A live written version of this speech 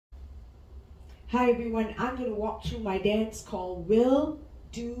Hi everyone, I'm going to walk through my dance called Will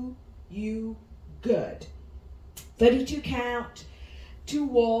Do You Good. 32 count, 2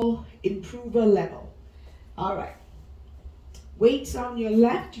 wall, improver level. Alright, weights on your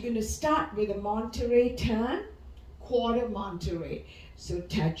left, you're going to start with a Monterey turn, quarter Monterey. So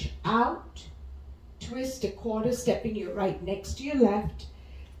touch out, twist a quarter, stepping your right next to your left,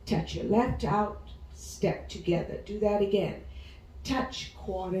 touch your left out, step together. Do that again. Touch,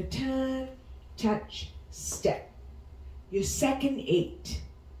 quarter turn, touch, step. Your second 8.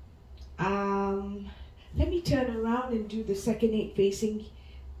 Let me turn around and do the second 8 facing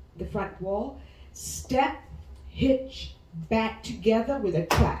the front wall. Step, hitch, back together with a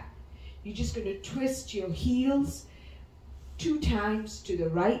clap. You're just going to twist your heels 2 times to the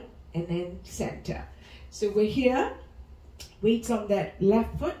right and then center. So we're here, weights on that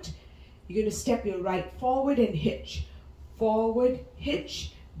left foot. You're going to step your right forward and hitch. Forward,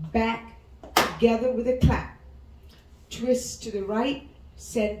 hitch, back, together with a clap. Twist to the right,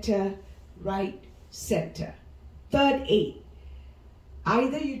 center, right, center. Third 8.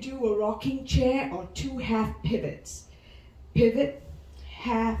 Either you do a rocking chair or 2 half pivots. Pivot,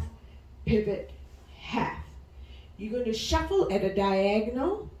 half, pivot, half. You're going to shuffle at a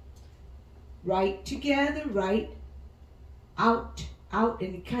diagonal. Right together, right, out, out,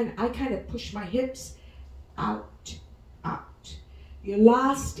 and I kind of push my hips out, out. Your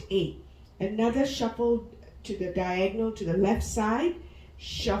last 8. Another shuffle to the diagonal to the left side.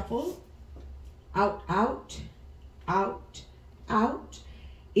 Shuffle, out, out, out, out,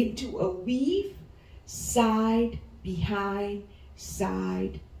 into a weave, side, behind,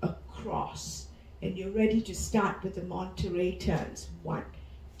 side, across. And you're ready to start with the Monterey turns. 1,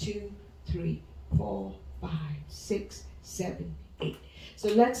 2, 3, 4, 5, 6, 7, 8. So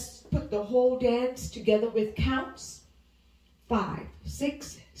let's put the whole dance together with counts. 5,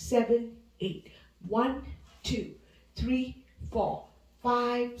 6, 7, 8. 1, 2, 3, 4,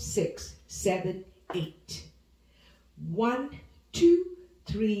 5, 6, 7, 8. 1, 2,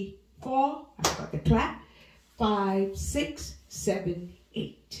 3, 4. I've got the clap. 5, 6, 7,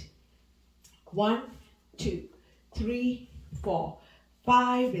 8. 1, 2, 3, 4,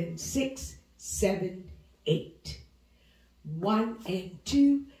 5 and 6, 7, 8. 1 and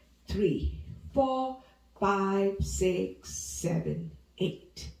 2, 3, 4, 5, 6, 7,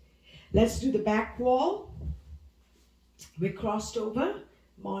 8. Let's do the back wall. We're crossed over.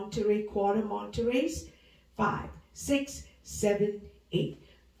 Monterey, quarter Montereys. 5, 6, 7, 8.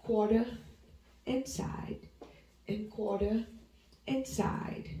 Quarter and side, and quarter and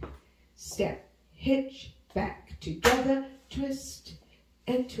side. Step, hitch, back together, twist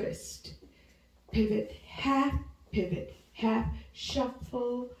and twist. Pivot, half,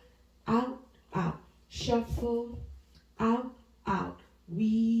 shuffle, out, out, shuffle, out, out,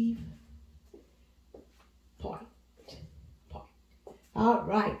 weave, point, point. All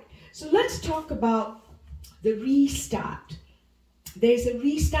right, so let's talk about the restart. There's a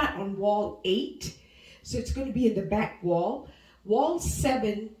restart on wall 8, so it's going to be in the back wall. Wall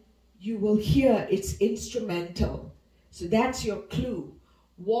 7, you will hear it's instrumental, so that's your clue.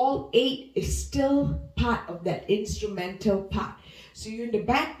 Wall 8 is still part of that instrumental part. So you're in the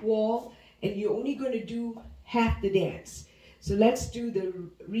back wall and you're only going to do half the dance. So let's do the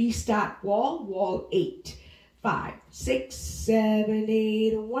restart wall, wall 8. 5, 6, 7,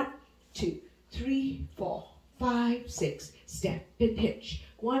 8, 1, 2, 3, 4, 5, 6. Step and hitch.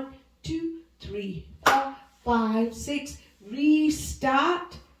 1, 2, 3, 4, 5, 6.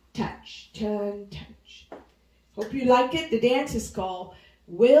 Restart, touch, turn, touch. Hope you like it. The dance is called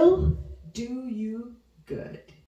Will Do You Good.